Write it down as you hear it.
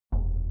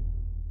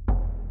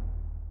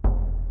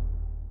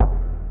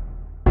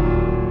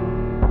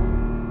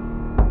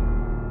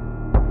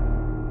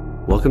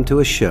Welcome to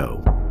a show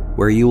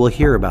where you will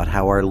hear about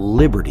how our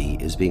liberty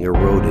is being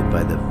eroded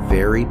by the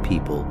very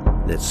people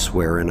that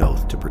swear an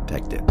oath to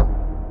protect it.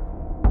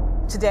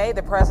 Today,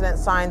 the president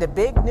signed a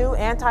big new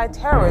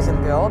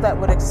anti-terrorism bill that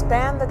would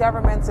expand the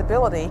government's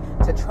ability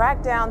to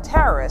track down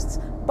terrorists,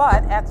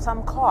 but at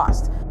some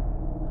cost.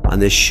 On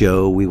this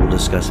show, we will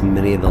discuss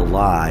many of the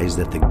lies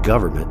that the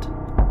government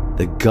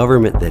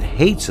that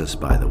hates us,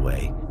 by the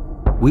way,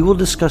 we will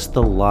discuss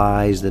the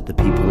lies that the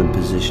people in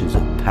positions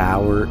of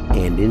power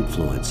and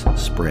influence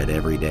spread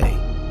every day.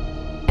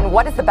 And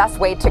what is the best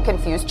way to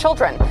confuse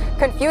children?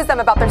 Confuse them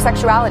about their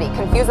sexuality,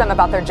 confuse them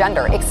about their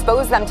gender,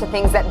 expose them to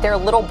things that their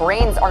little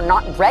brains are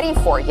not ready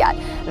for yet.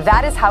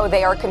 That is how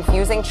they are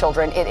confusing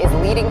children. It is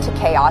leading to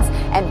chaos,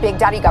 and Big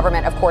Daddy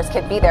government, of course,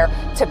 can be there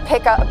to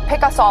pick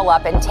us all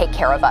up and take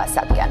care of us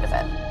at the end of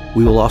it.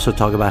 We will also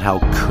talk about how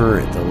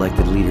current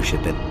elected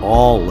leadership at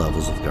all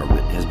levels of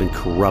government has been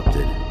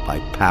corrupted by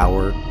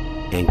power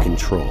and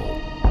control,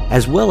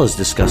 as well as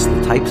discuss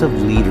the types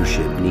of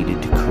leadership needed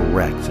to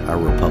correct our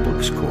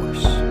republic's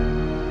course.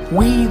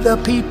 We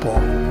the people.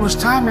 It was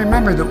time to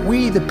remember that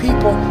we the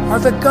people are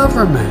the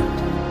government.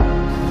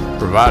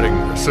 Providing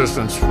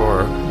assistance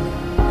for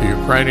the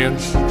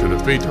Ukrainians to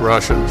defeat the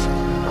Russians,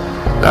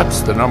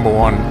 that's the number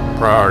one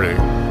priority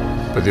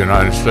for the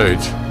United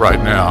States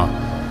right now.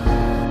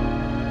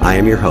 I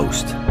am your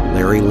host,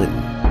 Larry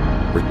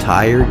Linton,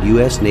 retired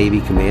U.S. Navy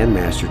Command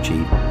Master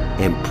Chief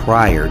and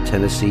prior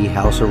Tennessee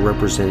House of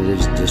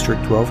Representatives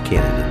District 12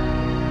 candidate,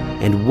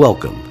 and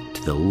welcome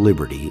to the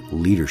Liberty,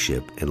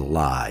 Leadership, and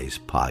Lies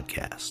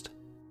podcast.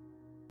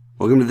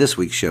 Welcome to this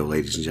week's show,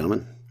 ladies and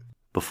gentlemen.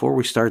 Before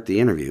we start the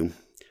interview,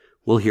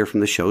 we'll hear from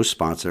the show's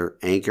sponsor,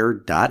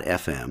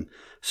 Anchor.fm,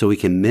 so we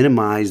can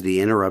minimize the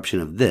interruption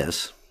of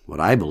this, what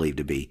I believe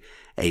to be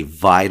a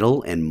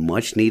vital and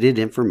much-needed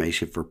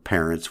information for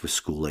parents with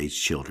school-aged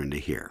children to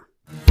hear.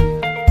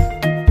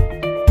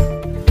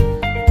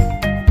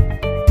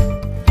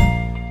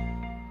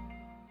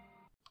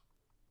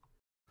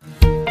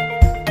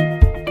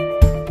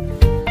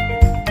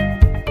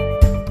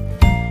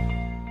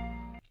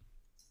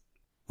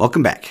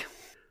 Welcome back.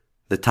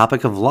 The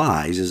topic of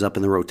lies is up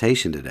in the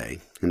rotation today,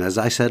 and as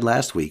I said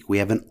last week, we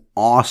have an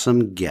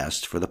awesome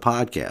guest for the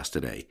podcast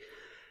today.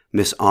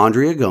 Miss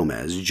Andrea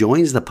Gomez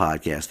joins the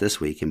podcast this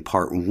week in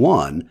part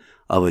one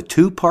of a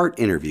two-part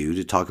interview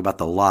to talk about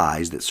the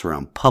lies that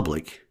surround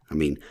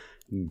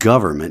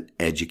government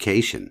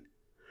education.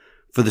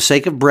 For the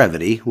sake of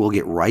brevity, we'll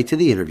get right to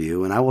the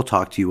interview, and I will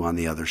talk to you on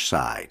the other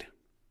side.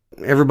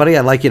 Everybody,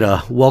 I'd like you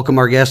to welcome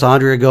our guest,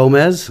 Andrea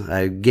Gomez.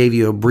 I gave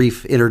you a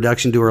brief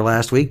introduction to her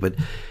last week, but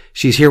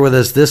she's here with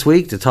us this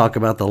week to talk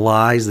about the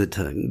lies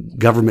that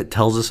government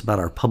tells us about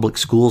our public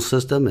school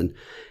system, and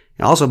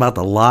also about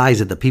the lies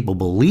that the people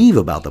believe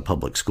about the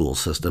public school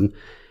system.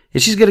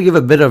 And she's going to give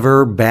a bit of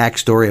her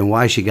backstory and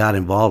why she got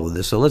involved with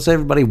this. So let's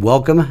everybody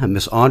welcome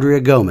Miss Andrea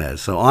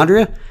Gomez. So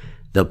Andrea,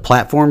 the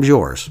platform's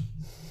yours.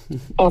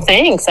 Well,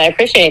 thanks. I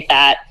appreciate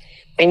that.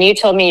 When you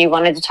told me you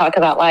wanted to talk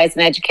about lies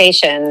in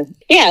education.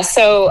 Yeah,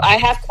 so I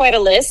have quite a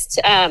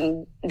list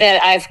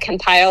that I've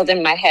compiled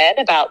in my head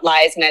about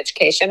lies in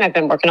education. I've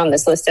been working on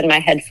this list in my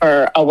head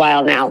for a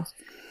while now.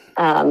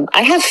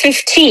 I have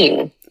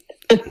 15.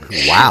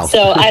 Wow.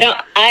 So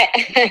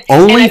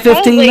only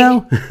 15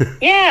 though?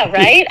 Yeah,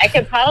 right. I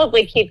could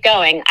probably keep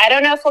going. I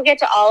don't know if we'll get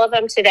to all of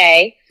them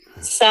today.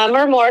 Some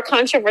are more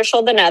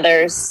controversial than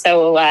others.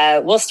 So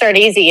we'll start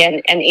easy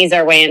and ease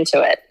our way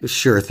into it.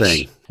 Sure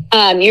thing.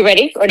 You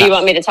ready? Or do you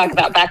want me to talk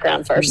about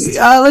background first?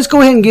 Let's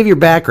go ahead and give your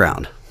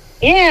background.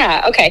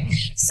 Yeah. Okay.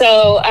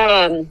 So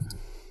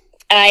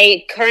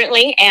I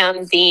currently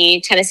am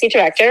the Tennessee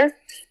director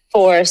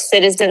for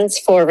Citizens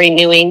for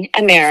Renewing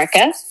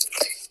America.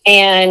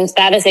 And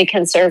that is a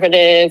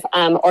conservative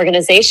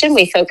organization.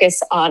 We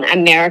focus on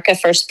America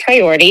First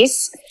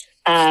priorities.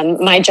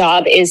 My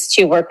job is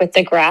to work with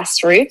the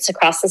grassroots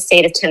across the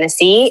state of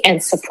Tennessee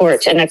and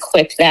support and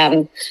equip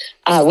them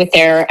with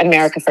their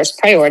America First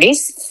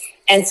priorities.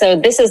 And so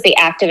this is the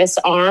activist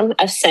arm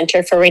of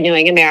Center for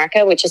Renewing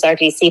America, which is our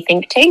DC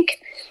think tank.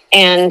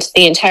 And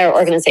the entire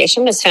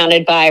organization was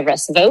founded by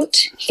Russ Vought.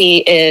 He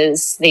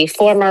is the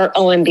former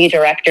OMB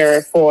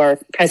director for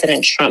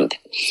President Trump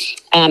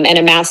and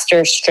a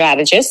master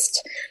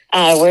strategist.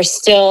 We're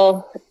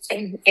still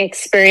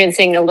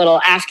experiencing a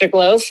little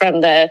afterglow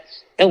from the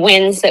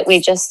wins that we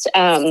just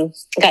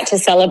got to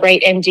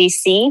celebrate in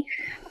DC.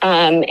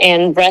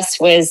 And Russ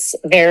was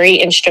very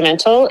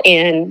instrumental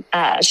in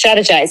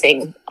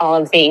strategizing all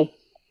of the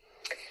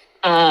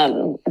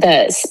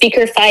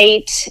speaker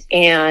fight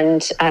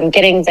and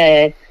getting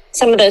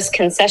some of those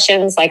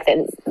concessions, like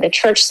the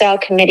church style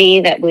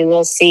committee that we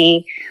will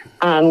see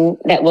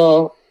that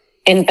will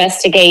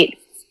investigate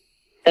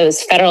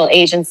those federal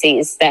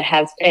agencies that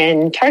have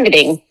been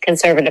targeting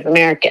conservative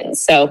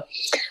Americans. So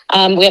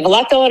we have a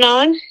lot going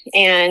on,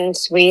 and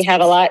we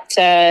have a lot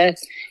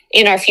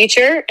in our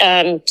future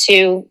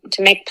to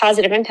make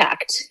positive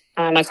impact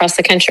across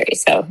the country.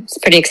 So it's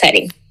pretty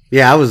exciting.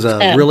 Yeah, I was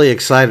really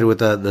excited with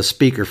the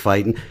speaker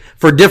fight, and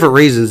for different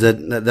reasons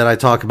that I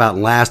talked about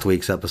in last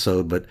week's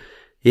episode. But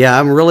Yeah,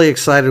 I'm really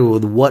excited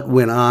with what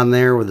went on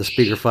there with the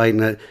speaker fight.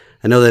 And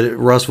I know that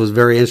Russ was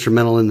very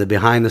instrumental in the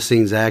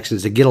behind-the-scenes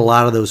actions to get a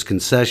lot of those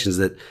concessions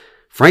that,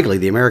 frankly,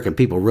 the American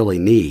people really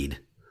need.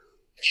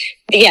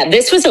 Yeah,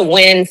 this was a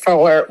win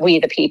for we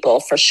the people,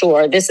 for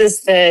sure. This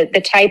is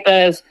the type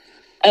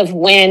of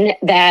win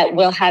that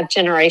will have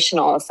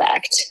generational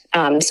effect.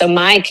 So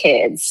my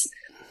kids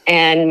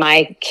and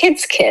my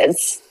kids'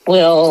 kids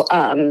will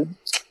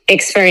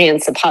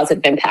experience a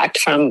positive impact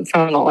from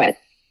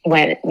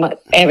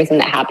everything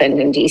that happened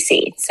in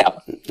DC.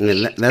 So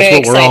that's very what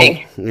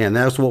exciting. And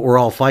that's what we're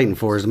all fighting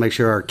for, is to make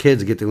sure our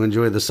kids get to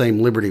enjoy the same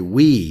liberty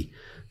we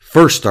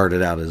first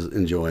started out as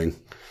enjoying.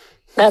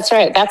 That's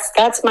right.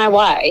 That's my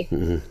why.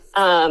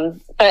 Mm-hmm.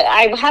 But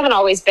I haven't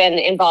always been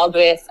involved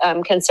with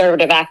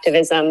conservative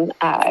activism.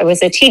 I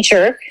was a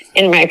teacher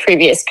in my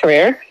previous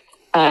career,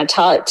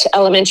 taught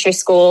elementary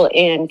school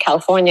in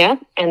California,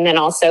 and then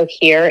also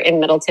here in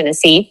Middle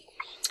Tennessee.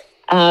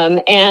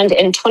 And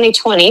in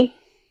 2020,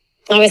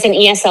 I was an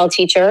ESL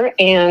teacher,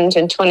 and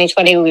in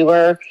 2020 we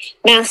were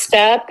masked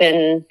up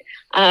and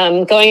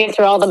going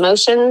through all the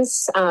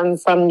motions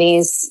from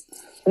these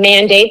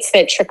mandates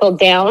that trickled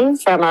down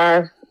from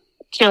our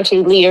county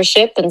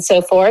leadership and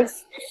so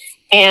forth.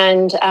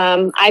 And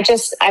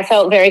I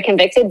felt very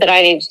convicted that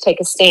I needed to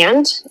take a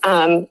stand.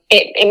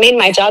 It made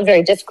my job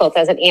very difficult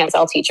as an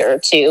ESL teacher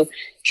to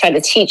try to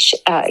teach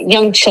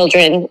young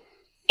children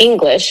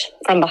English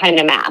from behind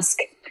a mask.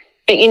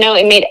 But,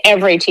 it made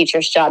every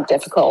teacher's job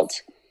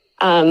difficult.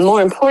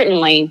 More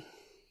importantly,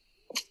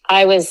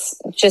 I was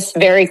just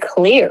very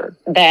clear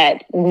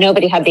that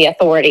nobody had the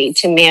authority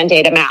to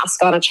mandate a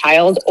mask on a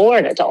child or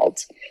an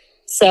adult.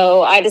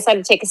 So I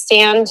decided to take a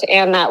stand,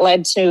 and that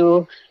led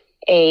to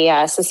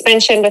a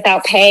suspension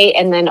without pay.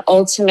 And then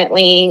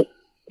ultimately,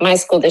 my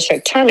school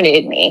district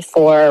terminated me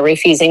for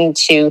refusing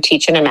to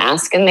teach in a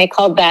mask, and they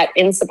called that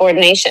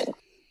insubordination.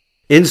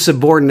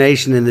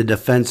 Insubordination in the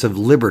defense of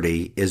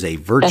liberty is a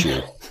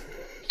virtue.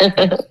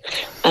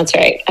 That's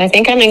right. I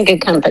think I'm in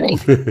good company.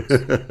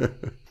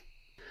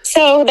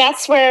 So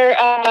that's where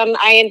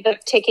I ended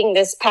up taking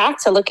this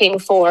path to looking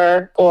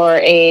for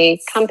a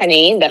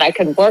company that I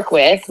could work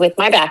with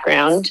my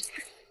background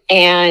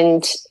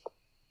and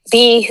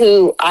be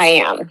who I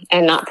am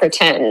and not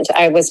pretend.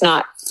 I was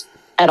not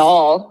at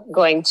all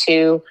going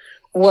to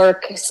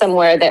work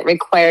somewhere that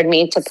required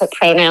me to put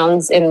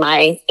pronouns in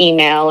my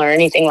email or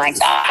anything like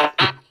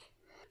that.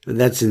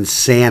 That's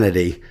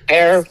insanity.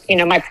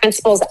 My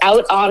principles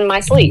out on my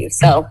sleeve.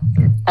 So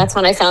that's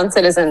when I found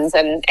Citizens,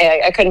 and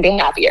I couldn't be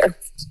happier.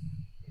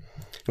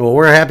 Well,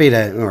 we're happy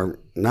or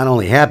not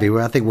only happy,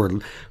 I think we're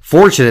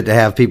fortunate to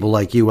have people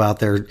like you out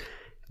there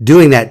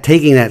doing that,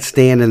 taking that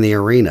stand in the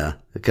arena,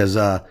 because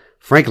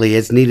frankly,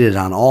 it's needed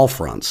on all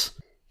fronts.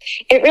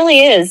 It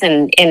really is.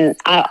 And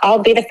I'll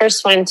be the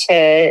first one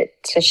to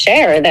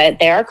share that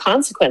there are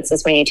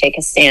consequences when you take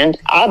a stand.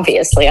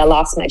 Obviously, I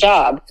lost my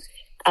job.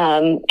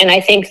 And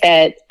I think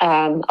that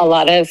a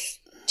lot of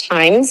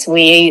times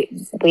we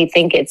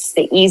think it's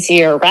the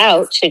easier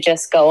route to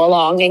just go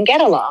along and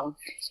get along.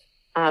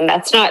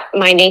 That's not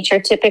my nature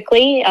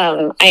typically.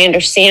 I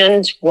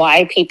understand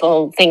why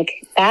people think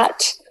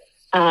that.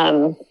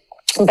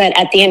 But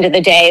at the end of the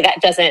day,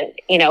 that doesn't,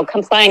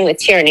 complying with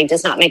tyranny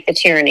does not make the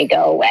tyranny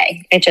go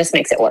away. It just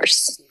makes it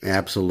worse.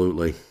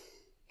 Absolutely.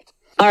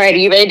 All right. Are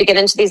you ready to get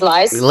into these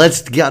lies?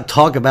 Let's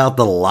talk about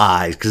the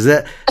lies, because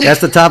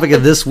that's the topic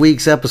of this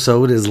week's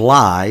episode is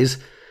lies.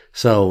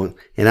 So,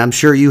 and I'm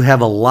sure you have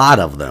a lot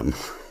of them.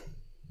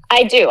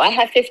 I do. I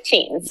have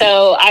 15.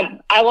 So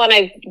I want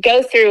to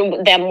go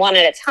through them one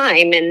at a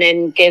time and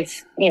then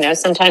give,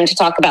 some time to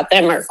talk about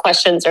them or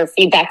questions or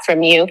feedback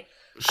from you.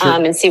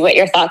 Sure. And see what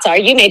your thoughts are.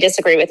 You may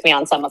disagree with me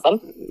on some of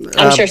them.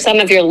 I'm sure some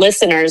of your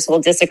listeners will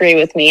disagree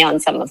with me on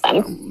some of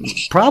them.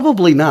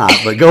 Probably not,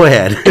 but go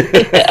ahead.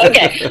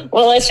 Okay.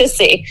 Well, let's just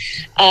see.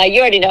 You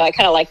already know I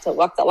kind of like to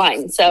walk the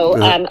line.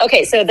 So,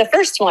 okay. So the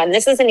first one,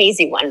 this is an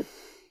easy one.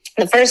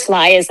 The first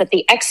lie is that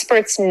the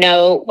experts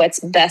know what's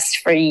best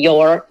for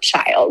your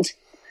child.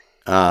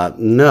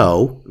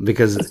 No,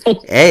 because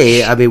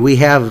we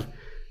have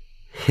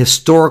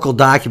historical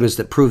documents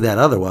that prove that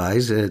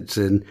otherwise.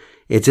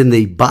 It's in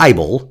the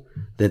Bible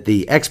that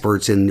the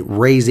experts in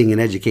raising and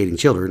educating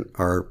children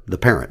are the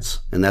parents,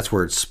 and that's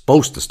where it's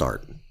supposed to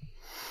start.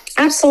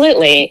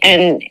 Absolutely.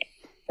 And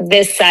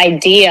this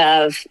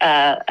idea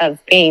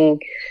of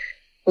being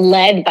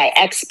led by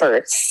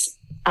experts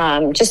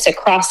just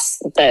across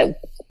the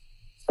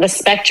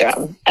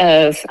spectrum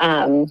of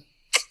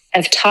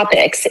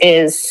topics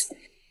is,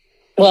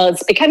 well,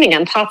 it's becoming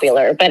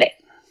unpopular, but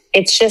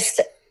it's just,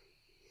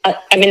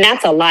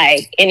 that's a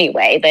lie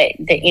anyway,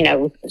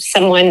 that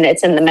someone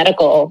that's in the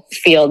medical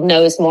field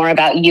knows more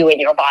about you and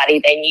your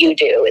body than you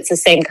do. It's the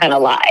same kind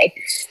of lie.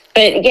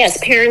 But yes,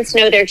 parents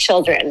know their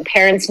children.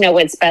 Parents know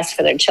what's best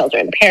for their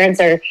children.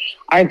 Parents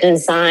are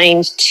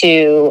designed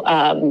to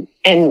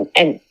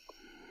and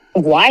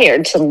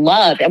wired to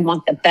love and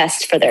want the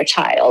best for their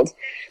child.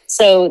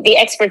 So the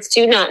experts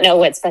do not know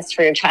what's best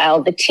for your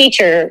child. The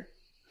teacher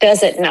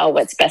doesn't know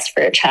what's best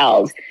for your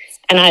child.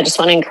 And I just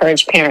want to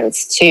encourage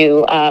parents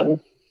to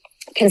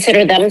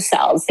consider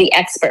themselves the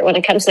expert when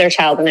it comes to their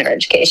child and their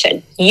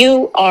education.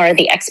 You are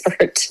the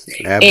expert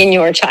in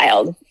your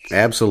child.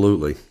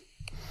 Absolutely.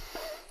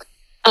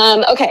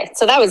 Okay,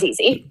 so that was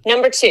easy.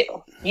 Number 2,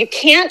 you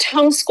can't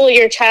homeschool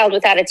your child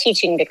without a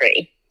teaching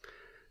degree.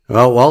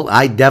 Well,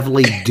 I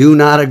definitely do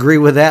not agree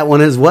with that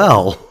one as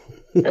well.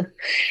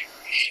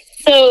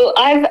 So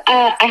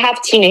I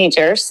have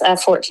teenagers, a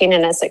 14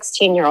 and a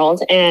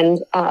 16-year-old,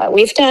 and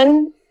we've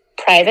done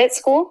private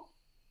school,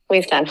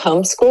 we've done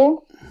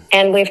homeschool,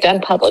 and we've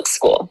done public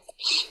school.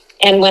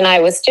 And when I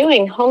was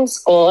doing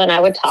homeschool and I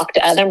would talk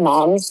to other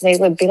moms, they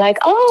would be like,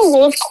 oh,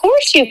 well, of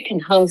course you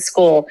can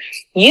homeschool.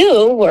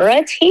 You were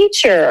a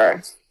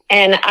teacher.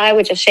 And I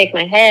would just shake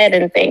my head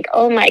and think,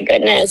 oh, my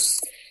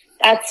goodness,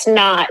 that's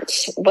not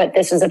what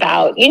this is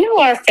about. You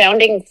know, our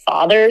founding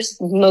fathers,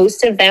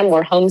 most of them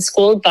were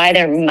homeschooled by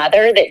their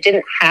mother that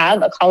didn't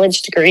have a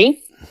college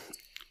degree.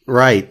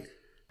 Right.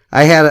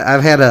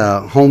 I've had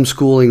a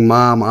homeschooling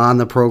mom on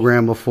the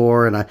program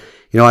before, and I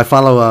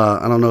follow,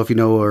 I don't know if you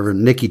know her,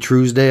 Nikki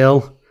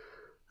Truesdale.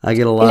 I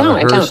get a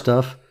lot of her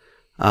stuff.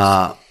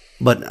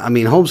 But I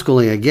mean,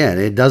 homeschooling, again,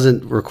 it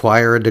doesn't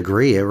require a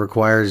degree. It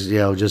requires,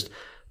 just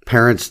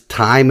parents'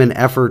 time and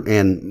effort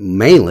and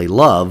mainly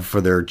love for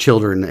their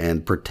children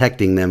and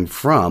protecting them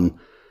from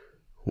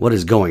what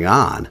is going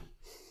on.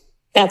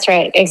 That's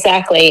right.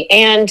 Exactly.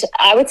 And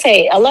I would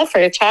say a love for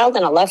your child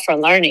and a love for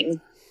learning.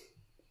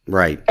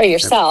 Right. For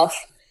yourself.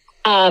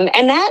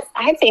 And that,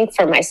 I think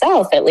for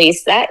myself, at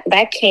least,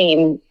 that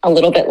came a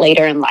little bit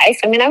later in life.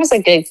 I mean, I was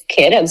a good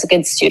kid. I was a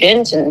good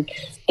student and,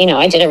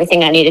 I did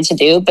everything I needed to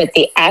do. But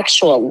the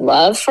actual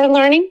love for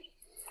learning,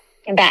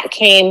 that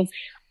came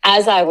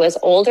as I was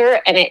older.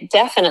 And it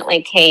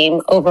definitely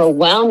came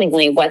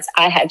overwhelmingly once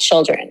I had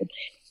children.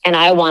 And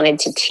I wanted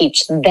to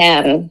teach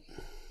them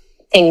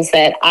things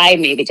that I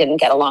maybe didn't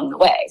get along the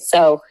way.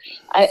 So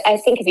I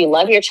think if you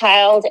love your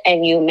child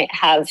and you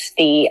have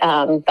the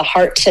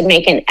heart to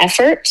make an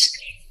effort,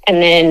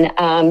 and then,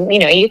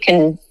 you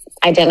can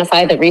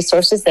identify the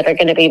resources that are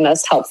going to be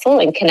most helpful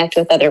and connect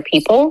with other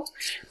people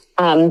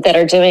that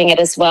are doing it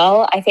as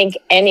well. I think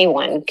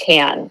anyone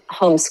can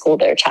homeschool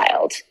their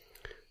child.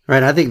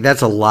 Right. I think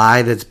that's a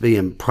lie that's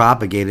being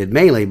propagated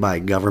mainly by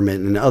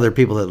government and other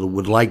people that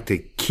would like to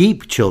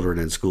keep children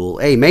in school.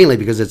 A, mainly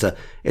because it's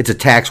a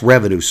tax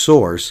revenue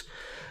source,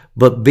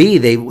 but B,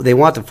 they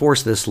want to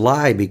force this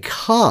lie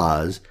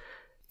because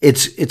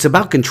it's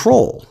about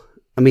control.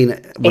 I mean,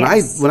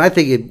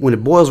 when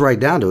it boils right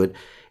down to it,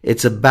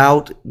 it's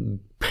about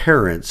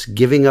parents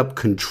giving up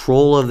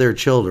control of their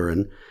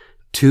children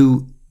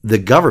to the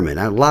government.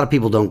 A lot of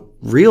people don't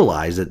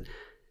realize that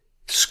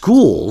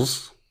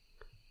schools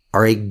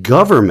are a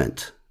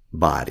government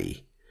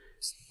body.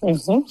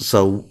 Mm-hmm.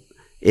 So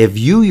if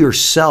you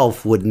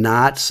yourself would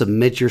not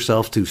submit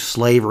yourself to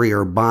slavery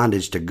or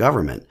bondage to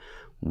government,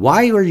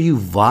 why are you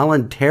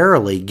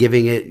voluntarily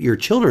giving your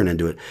children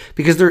into it?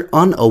 Because they're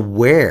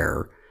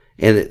unaware,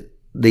 and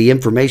the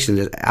information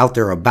that's out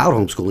there about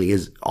homeschooling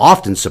is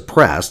often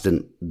suppressed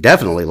and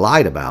definitely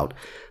lied about.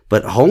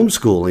 But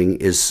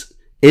homeschooling is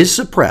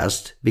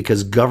suppressed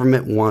because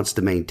government wants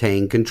to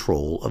maintain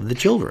control of the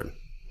children.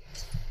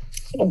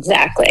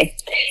 Exactly.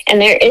 And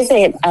there is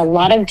a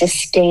lot of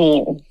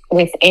disdain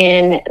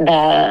within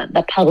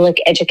the public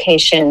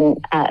education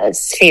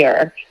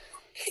sphere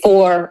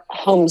for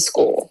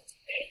homeschool.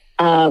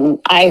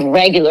 I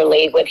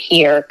regularly would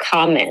hear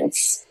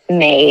comments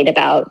made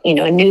about,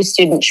 a new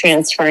student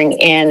transferring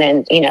in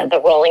and,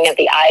 the rolling of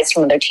the eyes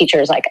from other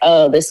teachers like,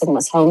 oh, this one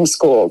was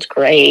homeschooled.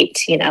 Great.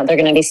 They're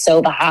going to be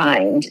so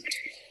behind.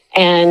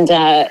 And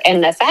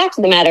the fact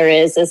of the matter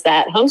is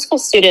that homeschool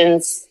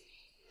students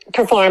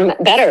perform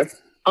better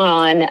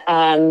on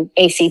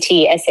ACT,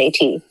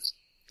 SAT.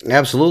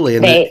 Absolutely.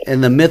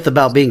 And the myth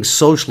about being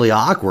socially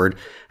awkward,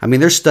 I mean,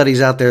 there's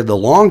studies out there, the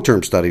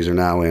long-term studies are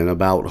now in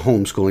about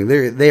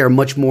homeschooling. They are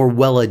much more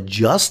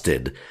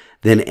well-adjusted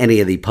than any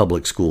of the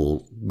public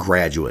school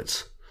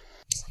graduates.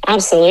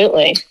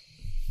 Absolutely.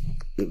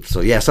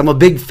 So, yes, I'm a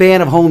big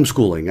fan of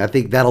homeschooling. I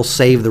think that'll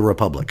save the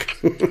republic.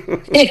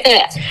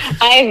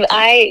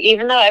 I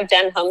even though I've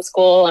done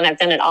homeschool and I've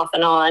done it off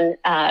and on,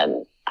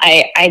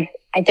 I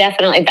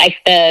definitely like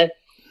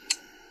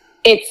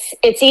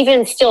it's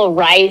even still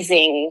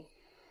rising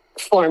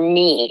for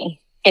me,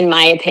 in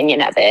my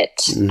opinion of it.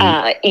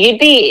 Mm-hmm.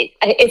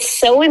 It's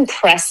so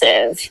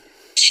impressive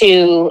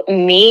to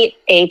meet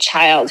a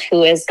child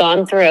who has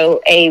gone through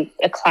a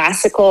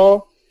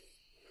classical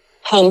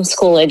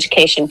homeschool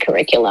education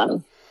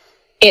curriculum.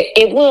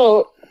 It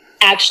will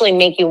actually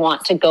make you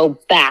want to go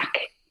back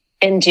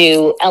and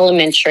do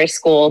elementary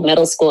school,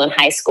 middle school, and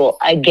high school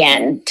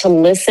again, to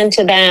listen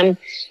to them,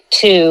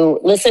 to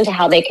listen to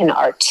how they can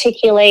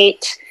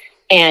articulate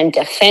and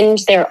defend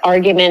their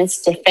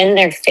arguments, defend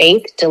their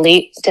faith,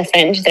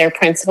 defend their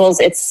principles.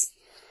 It's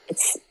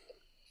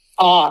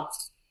awe.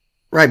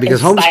 Right,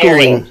 because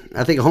inspiring.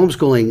 I think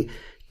homeschooling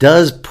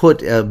does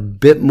put a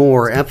bit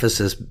more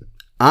emphasis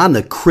on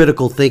the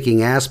critical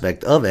thinking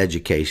aspect of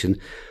education,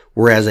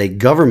 whereas a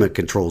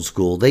government-controlled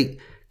school, they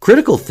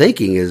critical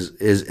thinking is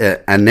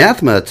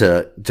anathema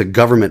to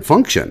government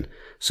function.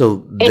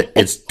 So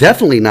it's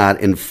definitely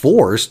not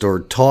enforced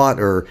or taught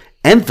or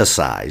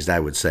emphasized, I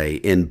would say,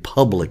 in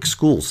public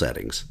school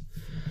settings.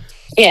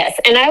 Yes,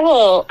 and I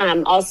will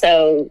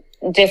also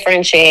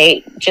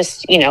differentiate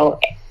just,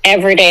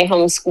 everyday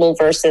homeschool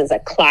versus a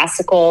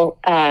classical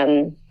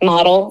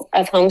model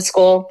of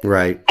homeschool.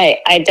 Right.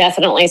 I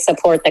definitely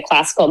support the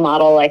classical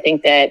model. I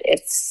think that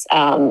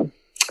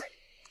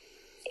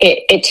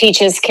it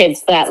teaches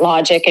kids that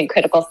logic and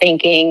critical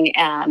thinking,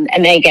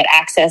 and they get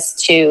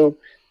access to,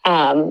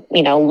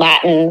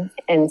 Latin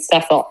and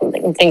stuff,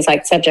 and things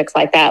like subjects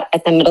like that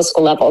at the middle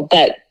school level.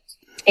 But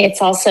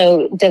it's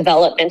also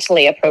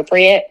developmentally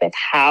appropriate with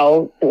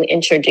how we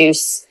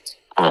introduce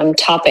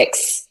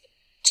topics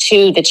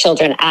to the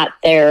children at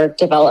their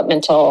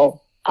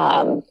developmental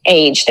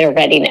age, their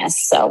readiness.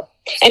 So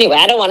anyway,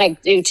 I don't want to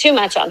do too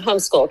much on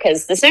homeschool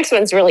because this next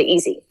one's really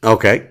easy.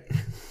 Okay.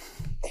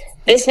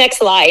 This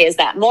next lie is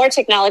that more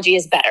technology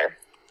is better.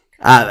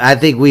 I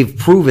think we've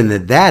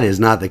proven that is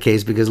not the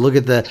case, because look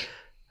at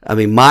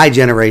my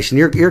generation,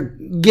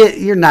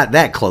 you're not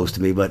that close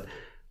to me, but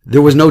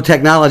there was no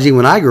technology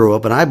when I grew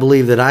up, and I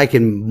believe that I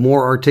can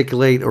more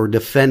articulate or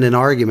defend an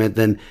argument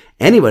than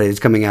anybody that's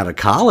coming out of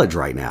college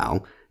right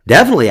now,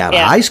 definitely out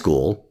of high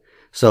school.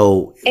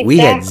 So we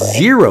had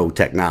zero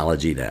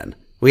technology then.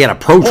 We had a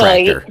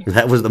protractor.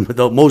 That was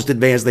the most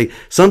advanced thing.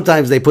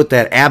 Sometimes they put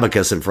that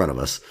abacus in front of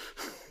us.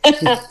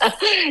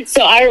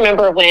 So I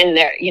remember when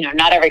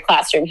not every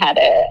classroom had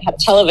a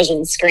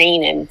television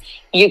screen, and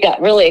you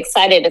got really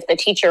excited if the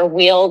teacher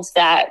wheeled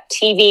that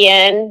TV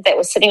in that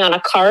was sitting on a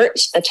cart,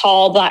 the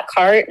tall black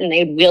cart, and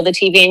they'd wheel the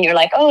TV in. You're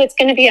like, oh, it's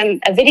going to be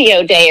a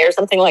video day or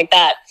something like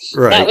that.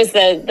 Right. That was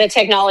the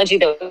technology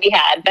that we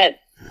had. But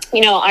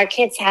our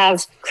kids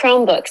have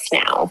Chromebooks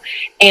now,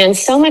 and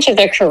so much of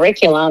their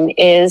curriculum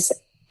is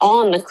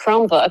on the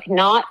Chromebook,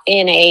 not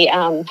in a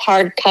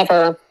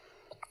hardcover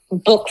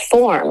book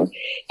form.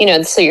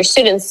 So your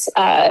students,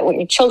 when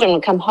your children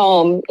would come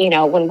home,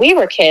 when we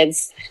were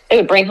kids, they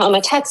would bring home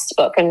a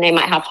textbook, and they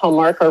might have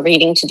homework or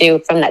reading to do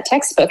from that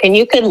textbook, and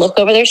you could look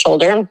over their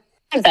shoulder and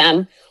give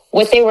them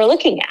what they were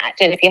looking at.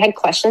 And if you had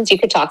questions, you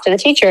could talk to the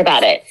teacher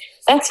about it.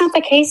 That's not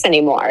the case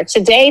anymore.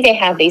 Today, they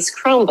have these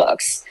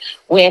Chromebooks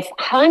with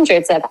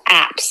hundreds of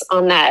apps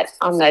on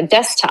the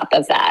desktop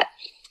of that.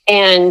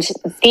 And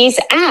these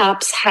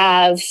apps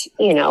have,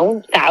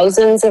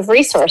 thousands of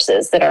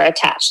resources that are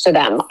attached to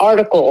them,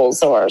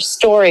 articles or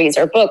stories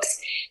or books.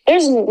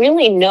 There's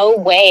really no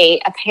way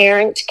a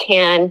parent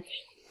can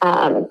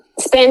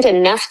spend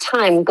enough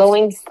time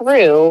going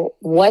through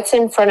what's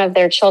in front of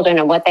their children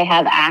and what they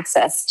have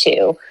access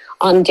to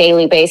on a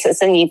daily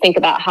basis. And you think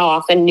about how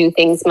often new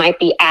things might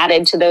be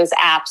added to those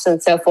apps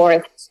and so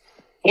forth.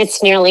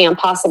 It's nearly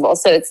impossible.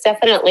 So it's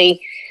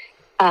definitely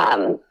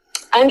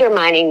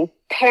undermining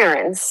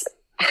parents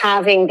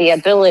having the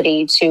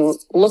ability to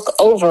look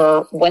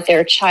over what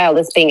their child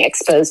is being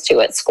exposed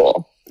to at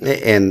school.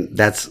 And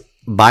that's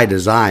by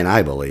design,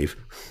 I believe.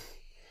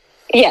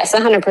 Yes,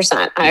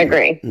 100%. I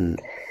agree. Mm.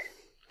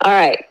 All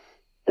right.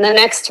 The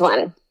next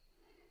one.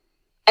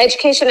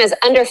 Education is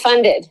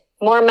underfunded.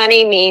 More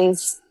money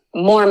means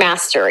more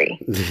mastery.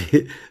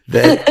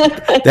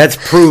 That's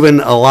proven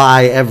a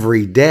lie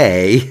every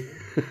day.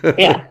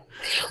 Yeah.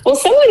 Well,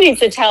 someone needs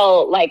to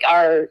tell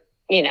our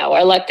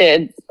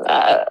elected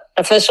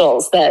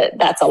officials that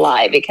that's a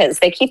lie, because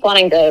they keep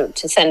wanting to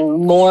send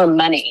more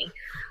money.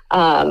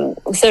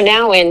 So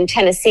now in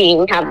Tennessee,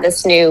 we have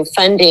this new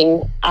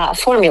funding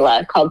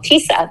formula called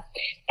TISA.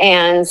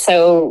 And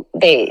so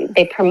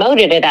they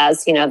promoted it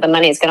as, the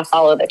money is going to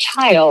follow the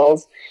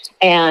child.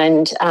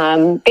 And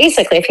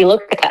basically, if you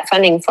look at that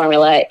funding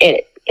formula,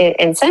 it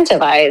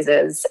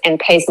incentivizes and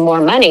pays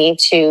more money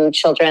to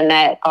children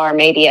that are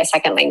maybe a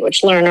second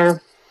language learner,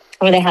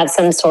 or they have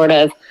some sort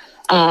of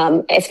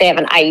if they have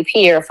an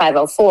IEP or a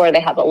 504, they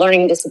have a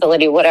learning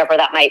disability, whatever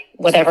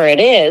it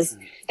is,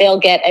 they'll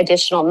get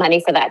additional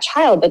money for that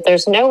child, but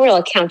there's no real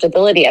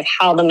accountability of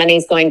how the money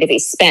is going to be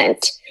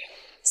spent.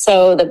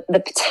 So the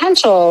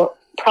potential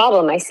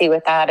problem I see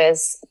with that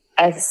is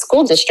a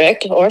school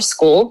district or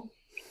school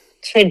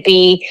could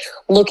be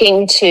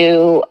looking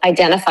to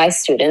identify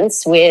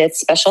students with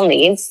special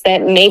needs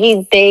that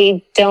maybe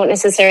they don't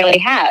necessarily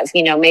have,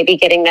 maybe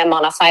getting them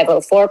on a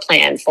 504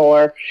 plan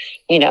for,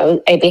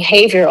 a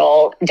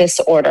behavioral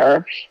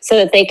disorder, so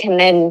that they can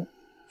then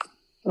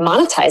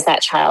monetize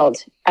that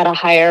child at a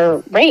higher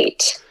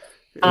rate.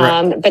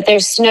 Right. But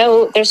there's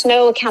no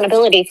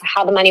accountability for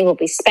how the money will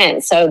be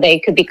spent. So they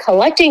could be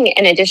collecting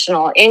an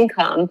additional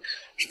income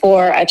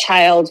for a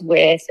child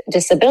with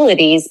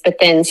disabilities, but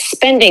then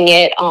spending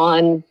it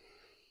on,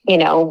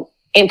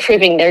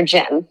 improving their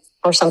gym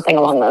or something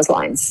along those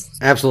lines.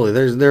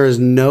 Absolutely. There is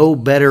no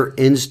better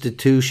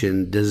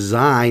institution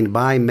designed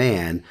by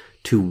man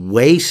to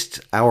waste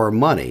our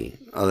money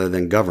other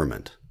than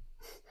government.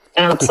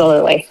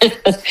 Absolutely.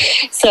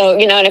 So,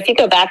 and if you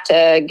go back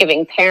to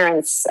giving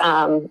parents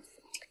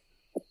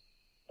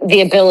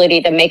the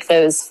ability to make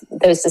those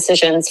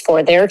decisions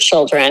for their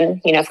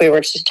children. You know, if we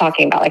were just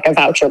talking about like a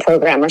voucher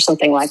program or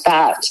something like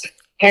that,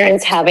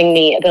 parents having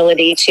the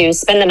ability to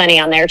spend the money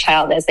on their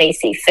child as they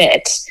see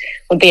fit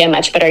would be a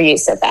much better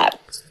use of that.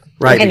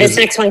 Right. And this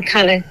next one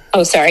kind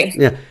of, sorry.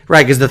 Yeah,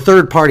 right, because the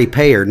third-party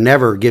payer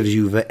never gives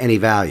you any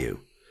value.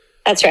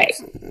 That's right.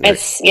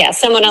 It's,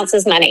 someone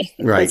else's money.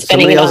 Right.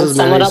 Spending it on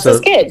someone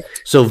else's kid.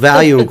 So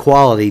value and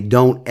quality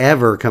don't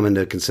ever come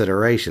into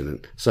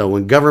consideration. So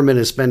when government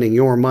is spending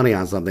your money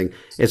on something,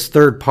 it's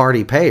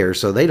third-party payers,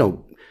 so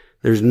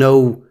there's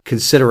no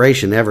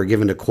consideration ever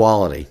given to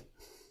quality.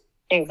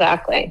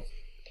 Exactly.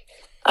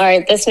 All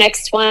right, this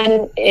next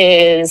one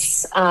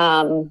is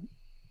one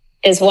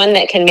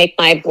that can make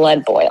my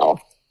blood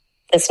boil.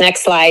 This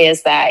next lie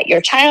is that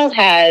your child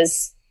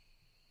has,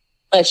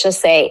 let's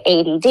just say,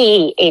 ADD,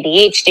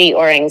 ADHD,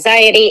 or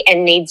anxiety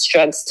and needs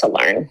drugs to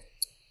learn.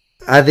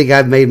 I think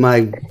I've made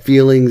my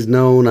feelings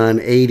known on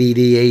ADD,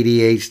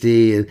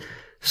 ADHD, and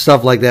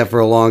stuff like that for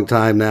a long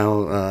time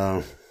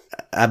now.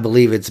 I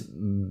believe it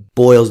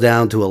boils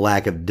down to a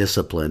lack of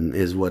discipline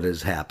is what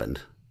has happened.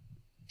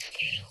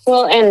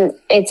 Well, and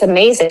it's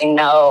amazing,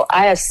 though.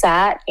 I have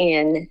sat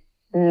in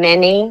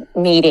many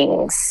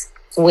meetings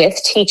with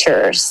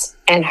teachers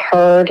and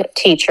heard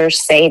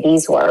teachers say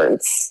these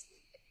words.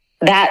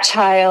 That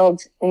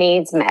child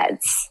needs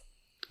meds.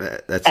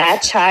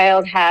 That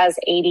child has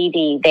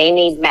ADD. They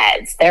need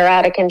meds. They're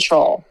out of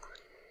control.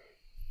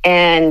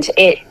 And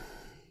it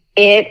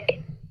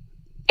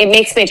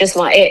makes me just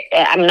want it.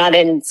 I'm not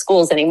in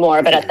schools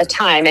anymore, but at the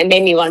time it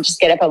made me want to just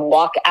get up and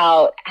walk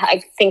out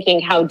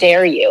thinking, how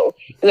dare you?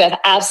 You have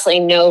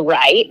absolutely no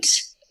right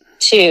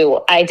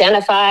to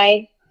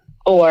identify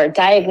or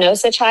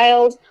diagnose a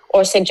child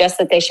or suggest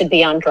that they should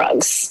be on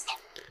drugs.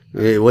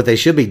 What they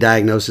should be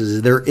diagnosed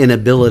is their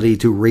inability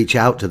to reach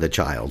out to the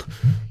child.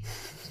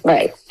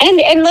 Right.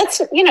 And let's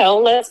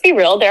be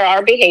real. There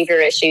are behavior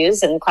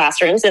issues in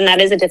classrooms, and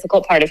that is a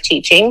difficult part of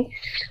teaching.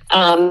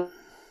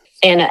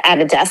 And at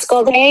a desk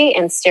all day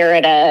and stare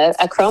at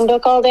a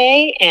Chromebook all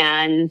day.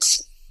 And,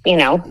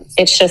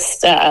 it's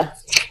just, so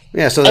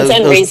it's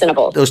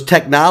unreasonable. Those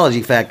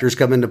technology factors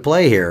come into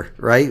play here,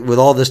 right? With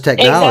all this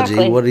technology,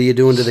 exactly. What are you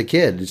doing to the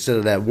kid instead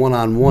of that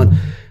one-on-one,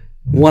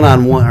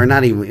 or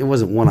not even, it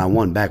wasn't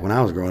one-on-one back when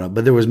I was growing up,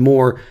 but there was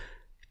more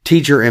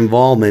teacher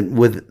involvement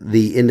with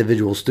the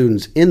individual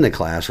students in the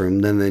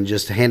classroom than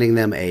just handing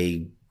them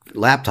a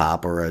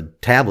laptop or a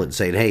tablet and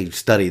saying, hey,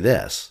 study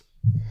this.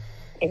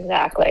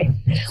 Exactly.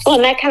 Well,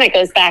 and that kind of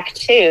goes back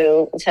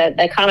to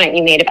the comment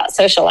you made about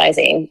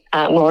socializing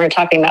when we were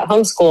talking about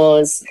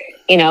homeschool is,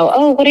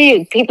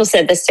 people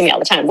said this to me all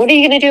the time. What are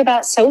you going to do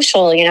about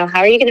social? How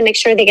are you going to make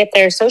sure they get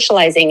their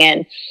socializing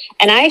in?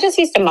 And I just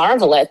used to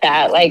marvel at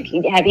that. Like,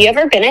 have you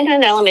ever been in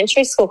an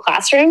elementary school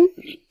classroom?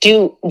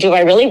 Do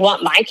I really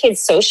want my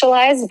kids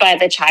socialized by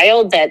the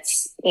child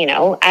that's,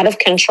 out of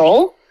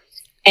control?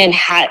 And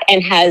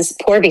has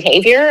poor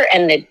behavior,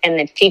 and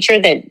the teacher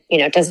that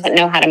doesn't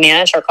know how to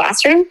manage our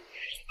classroom?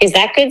 Is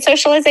that good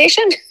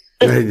socialization?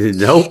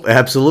 No,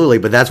 absolutely,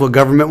 but that's what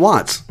government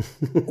wants.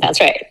 That's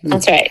right.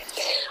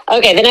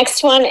 Okay, the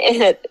next one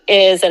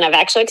is, and I've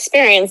actually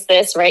experienced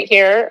this right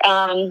here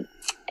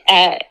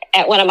at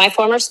one of my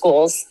former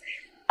schools.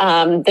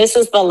 This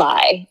is the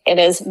lie. It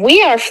is,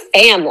 we are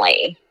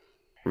family.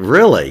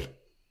 Really?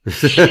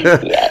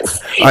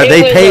 Yes. Are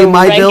they paying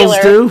my bills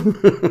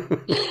too?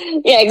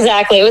 Yeah,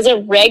 exactly. It was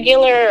a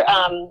regular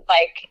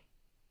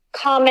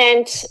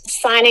comment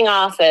signing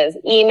off of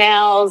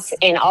emails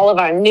in all of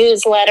our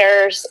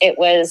newsletters. It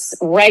was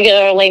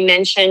regularly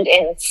mentioned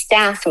in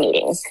staff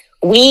meetings.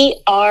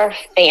 We are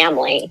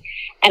family.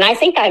 And I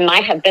think I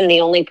might have been the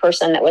only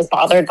person that was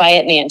bothered by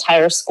it in the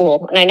entire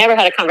school. And I never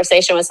had a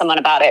conversation with someone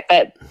about it,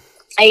 but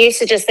I used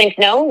to just think,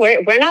 no,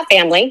 we're not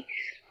family.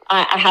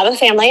 I have a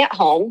family at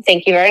home.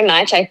 Thank you very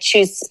much. I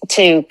choose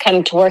to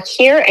come to work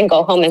here and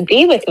go home and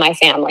be with my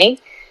family.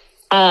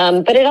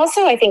 But it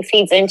also, I think,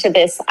 feeds into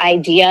this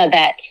idea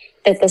that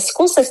the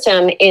school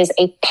system is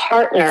a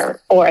partner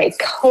or a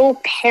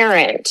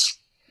co-parent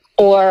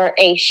or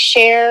a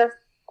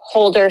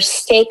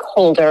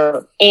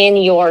stakeholder in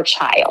your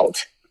child.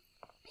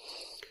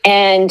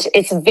 And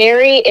that's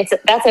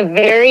a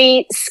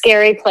very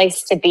scary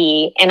place to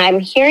be. And I'm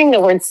hearing the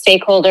word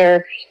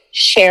stakeholder,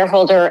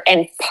 shareholder,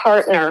 and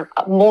partner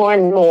more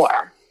and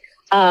more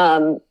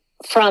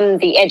from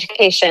the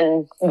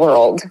education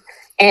world.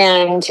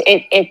 And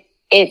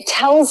it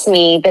tells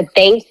me that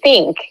they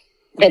think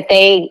that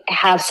they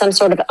have some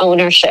sort of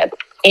ownership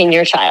in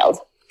your child.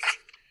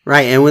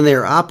 Right. And when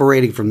they're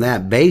operating from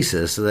that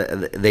basis,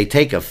 they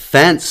take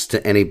offense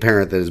to any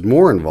parent that is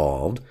more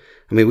involved.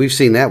 I mean, we've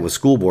seen that with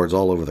school boards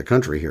all over the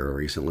country here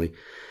recently.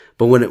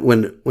 But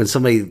when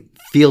somebody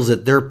feels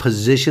that their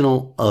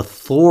positional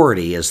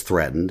authority is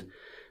threatened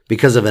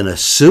because of an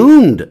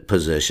assumed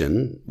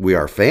position, we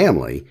are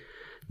family,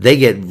 they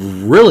get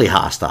really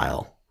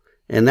hostile.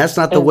 And that's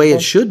not the way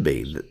it should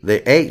be.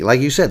 Like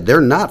you said,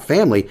 they're not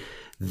family.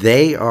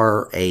 They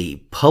are a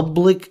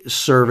public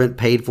servant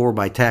paid for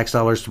by tax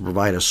dollars to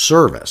provide a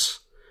service.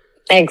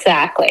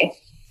 Exactly.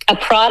 a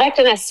product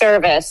and a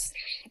service.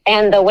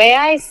 And the way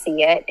I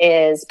see it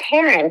is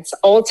parents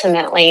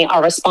ultimately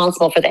are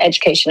responsible for the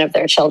education of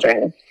their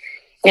children.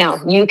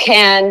 Now, you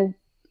can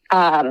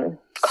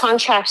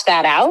contract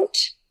that out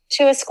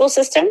to a school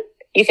system.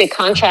 You could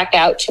contract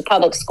out to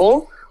public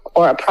school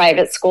or a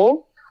private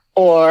school,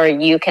 or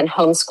you can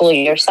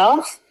homeschool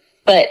yourself.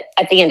 But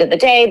at the end of the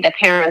day, the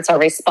parents are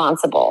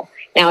responsible.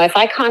 Now, if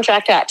I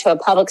contract out to a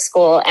public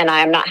school and I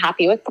am not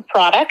happy with the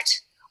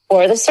product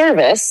or the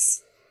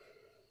service,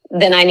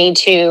 then I need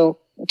to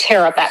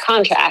tear up that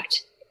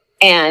contract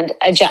and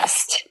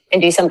adjust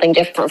and do something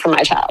different for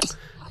my child.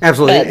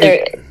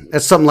 Absolutely.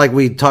 That's something like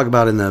we talk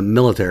about in the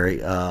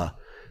military,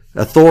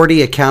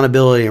 authority,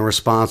 accountability, and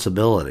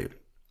responsibility.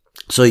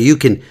 So you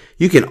can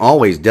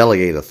always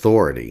delegate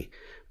authority,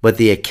 but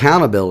the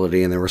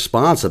accountability and the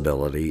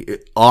responsibility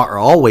are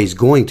always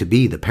going to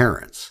be the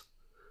parents.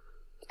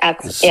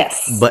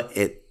 Yes.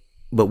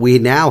 But we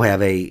now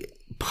have a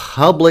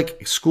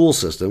public school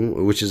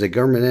system, which is a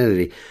government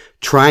entity,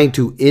 trying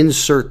to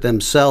insert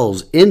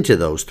themselves into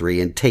those three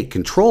and take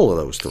control of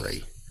those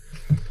three.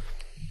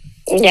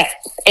 Yeah,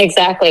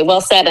 exactly.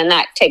 Well said. And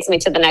that takes me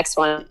to the next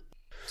one.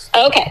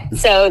 Okay.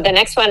 So the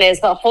next one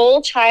is the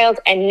Whole Child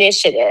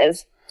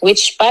Initiative,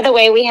 which, by the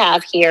way, we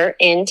have here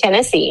in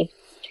Tennessee,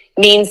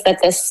 means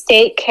that the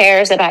state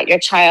cares about your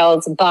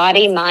child's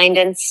body, mind,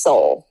 and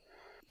soul.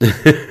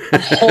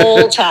 The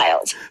whole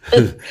child.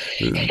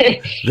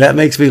 That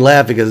makes me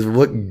laugh, because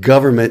what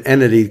government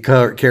entity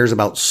cares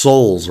about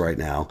souls right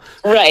now?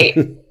 Right.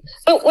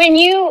 But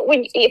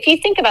if you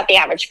think about the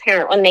average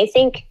parent,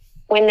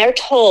 when they're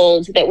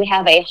told that we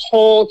have a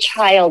whole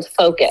child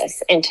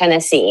focus in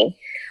Tennessee,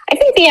 I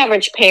think the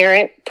average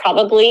parent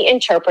probably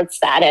interprets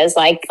that as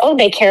like, oh,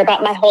 they care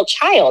about my whole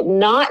child,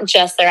 not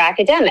just their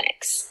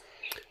academics.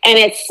 And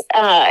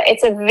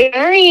it's a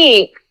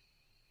very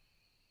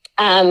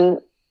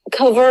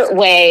covert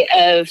way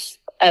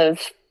of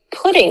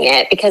putting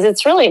it, because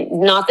it's really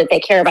not that they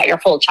care about your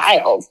whole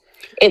child.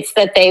 It's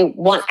that they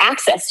want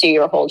access to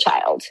your whole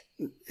child.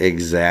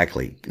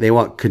 Exactly. They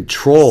want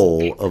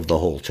control of the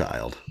whole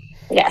child.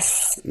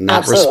 Yes, not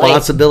absolutely.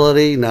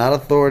 Responsibility, not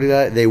authority.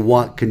 They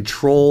want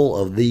control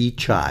of the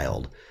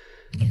child.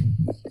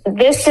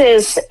 This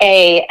is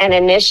an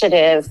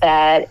initiative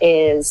that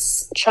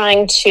is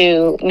trying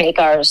to make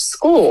our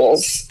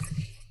schools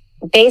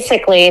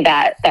basically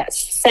that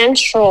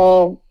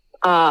central,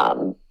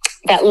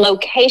 that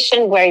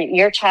location where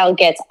your child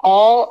gets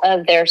all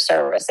of their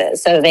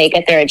services. So they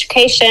get their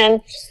education,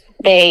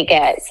 they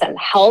get some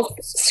health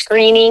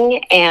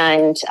screening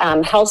and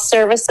health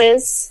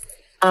services,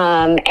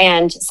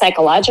 and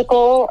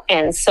psychological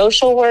and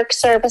social work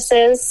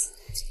services.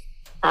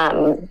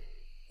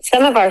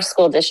 Some of our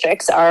school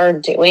districts are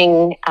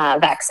doing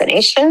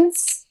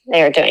vaccinations.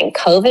 They are doing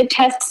COVID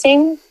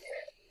testing.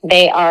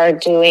 They are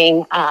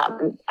doing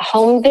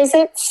home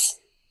visits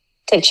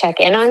to check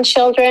in on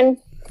children.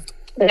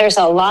 There's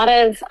a lot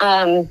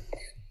of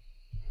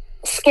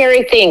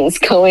scary things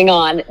going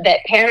on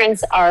that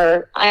parents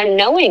are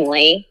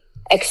unknowingly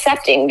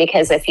accepting,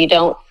 because if you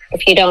don't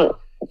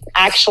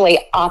actually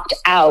opt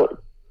out,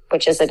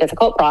 which is a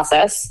difficult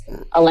process,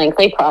 a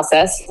lengthy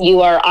process,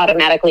 you are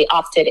automatically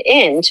opted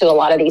in to a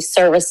lot of these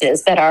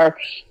services that are,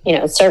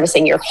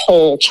 servicing your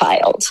whole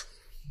child.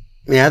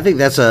 Yeah, I think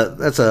that's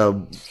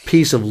a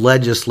piece of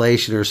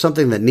legislation or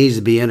something that needs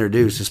to be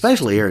introduced,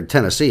 especially here in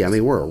Tennessee. I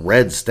mean, we're a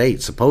red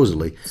state,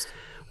 supposedly,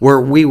 where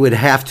we would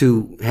have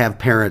to have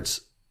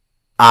parents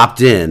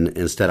opt in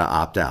instead of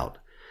opt out.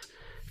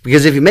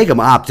 Because if you make them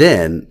opt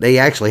in, they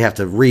actually have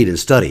to read and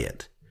study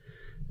it.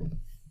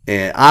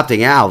 And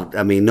opting out,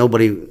 I mean,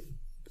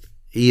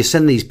 you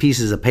send these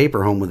pieces of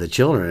paper home with the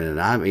children.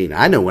 And I mean,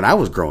 I know when I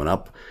was growing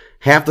up,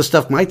 half the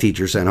stuff my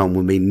teacher sent home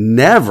with me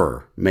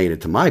never made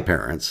it to my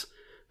parents.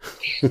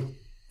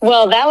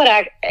 Well,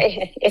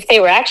 if they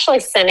were actually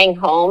sending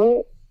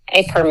home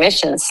a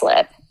permission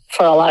slip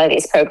for a lot of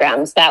these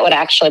programs, that would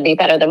actually be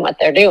better than what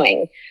they're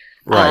doing.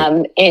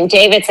 Right. In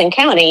Davidson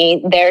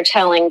County, they're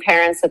telling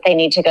parents that they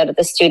need to go to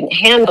the student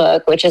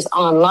handbook, which is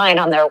online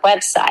on their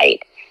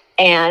website.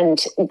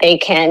 And they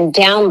can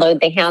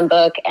download the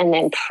handbook and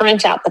then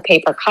print out the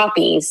paper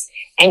copies.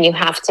 And you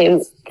have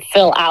to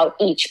fill out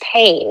each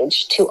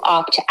page to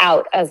opt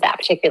out of that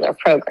particular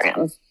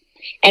program.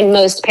 And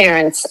most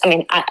parents, I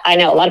mean, I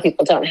know a lot of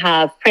people don't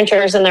have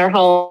printers in their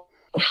home.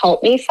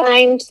 Help me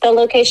find the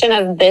location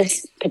of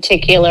this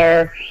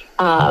particular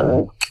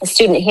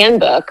student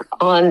handbook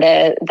on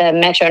the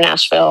Metro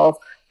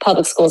Nashville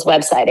Public Schools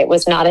website. It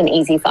was not an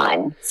easy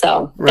find.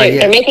 So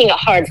they're making it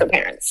hard for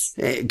parents.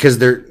 Because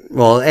they're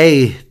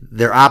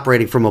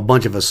operating from a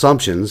bunch of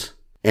assumptions,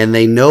 and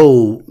they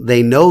know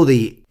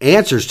the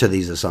answers to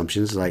these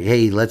assumptions. Like,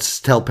 hey, let's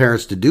tell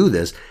parents to do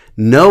this,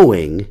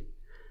 knowing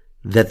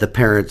that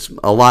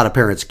a lot of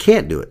parents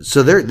can't do it.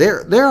 So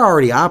they're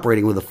already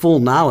operating with a full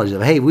knowledge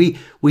of, hey, we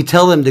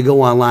tell them to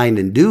go online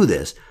and do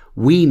this.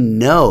 We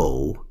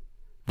know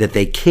that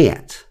they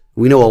can't.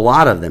 We know a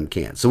lot of them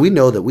can't. So we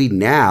know that we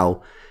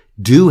now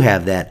do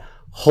have that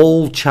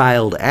whole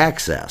child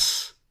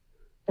access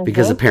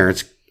because the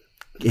parents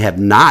have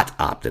not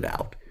opted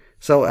out.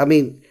 So, I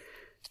mean,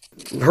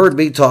 heard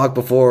me talk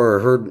before,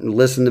 or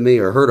listened to me,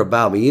 or heard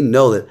about me, you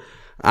know that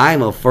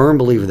I'm a firm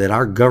believer that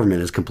our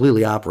government is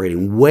completely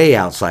operating way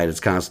outside its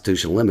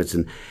constitutional limits.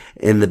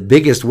 And the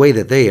biggest way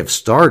that they have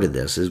started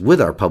this is with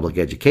our public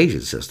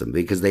education system,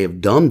 because they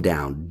have dumbed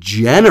down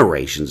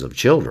generations of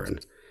children.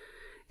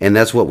 And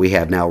that's what we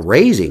have now,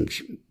 raising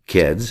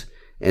kids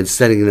and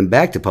sending them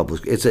back to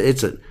public.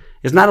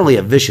 It's not only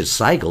a vicious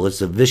cycle,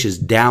 it's a vicious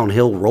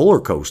downhill roller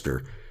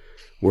coaster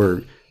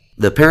where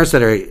the parents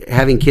that are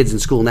having kids in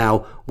school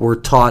now were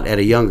taught at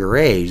a younger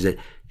age that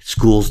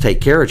schools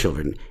take care of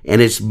children.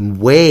 And it's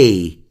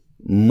way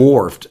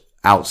morphed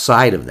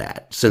outside of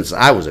that since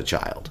I was a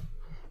child.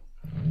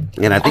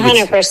 And I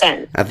think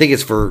 100%. I think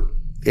it's for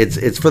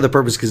the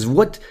purpose, because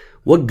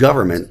what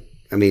government,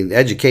 I mean,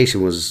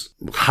 education was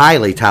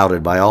highly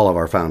touted by all of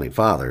our founding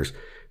fathers,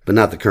 but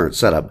not the current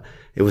setup.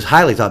 It was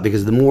highly taught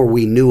because the more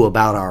we knew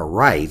about our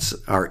rights,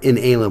 our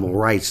inalienable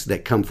rights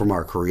that come from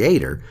our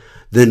Creator,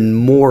 the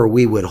more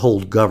we would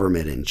hold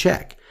government in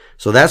check.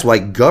 So that's why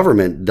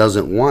government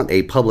doesn't want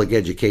a public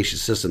education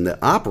system that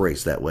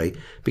operates that way,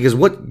 because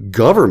what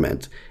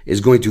government is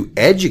going to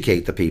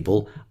educate the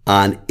people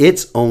on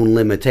its own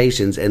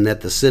limitations and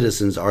that the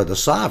citizens are the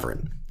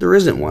sovereign? There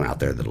isn't one out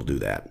there that'll do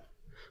that.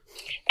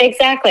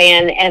 Exactly.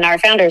 And our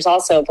founders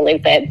also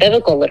believed that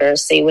biblical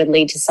literacy would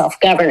lead to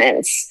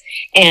self-governance,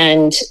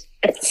 and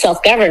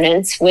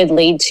self-governance would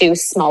lead to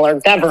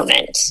smaller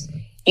government.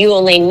 You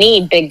only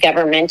need big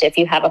government if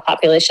you have a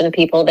population of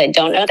people that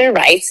don't know their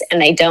rights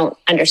and they don't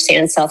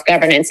understand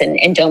self-governance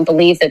and don't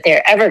believe that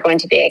they're ever going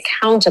to be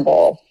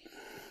accountable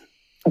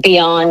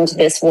beyond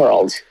this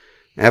world.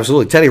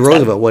 Absolutely. Teddy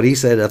Roosevelt, what he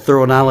said, a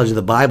thorough knowledge of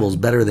the Bible is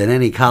better than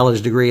any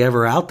college degree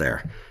ever out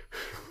there.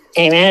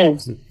 Amen.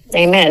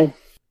 Amen.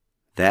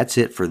 That's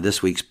it for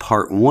this week's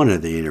part 1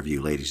 of the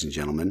interview, ladies and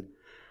gentlemen.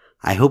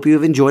 I hope you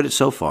have enjoyed it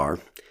so far.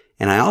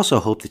 And I also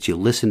hope that you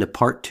listen to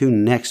part 2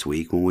 next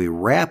week when we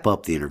wrap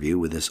up the interview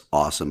with this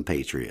awesome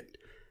patriot.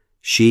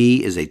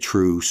 She is a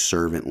true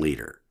servant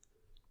leader.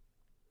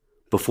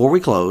 Before we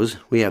close,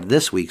 we have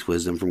this week's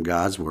wisdom from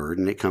God's Word,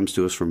 and it comes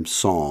to us from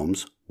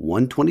Psalms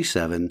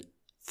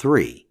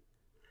 127:3.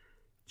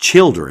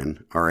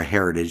 Children are a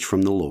heritage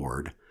from the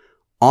Lord,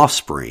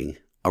 offspring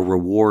a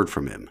reward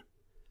from Him.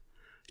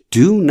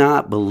 Do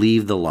not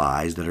believe the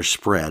lies that are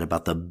spread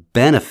about the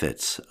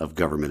benefits of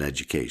government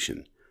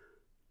education.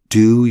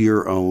 Do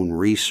your own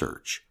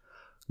research.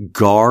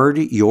 Guard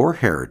your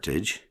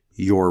heritage,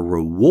 your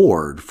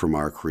reward from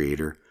our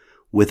Creator,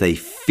 with a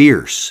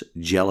fierce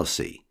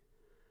jealousy.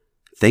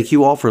 Thank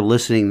you all for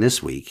listening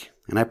this week,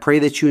 and I pray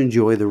that you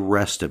enjoy the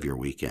rest of your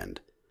weekend.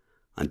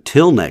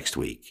 Until next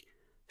week,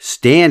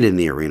 stand in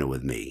the arena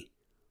with me.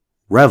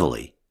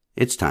 Reveille,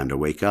 it's time to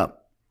wake up.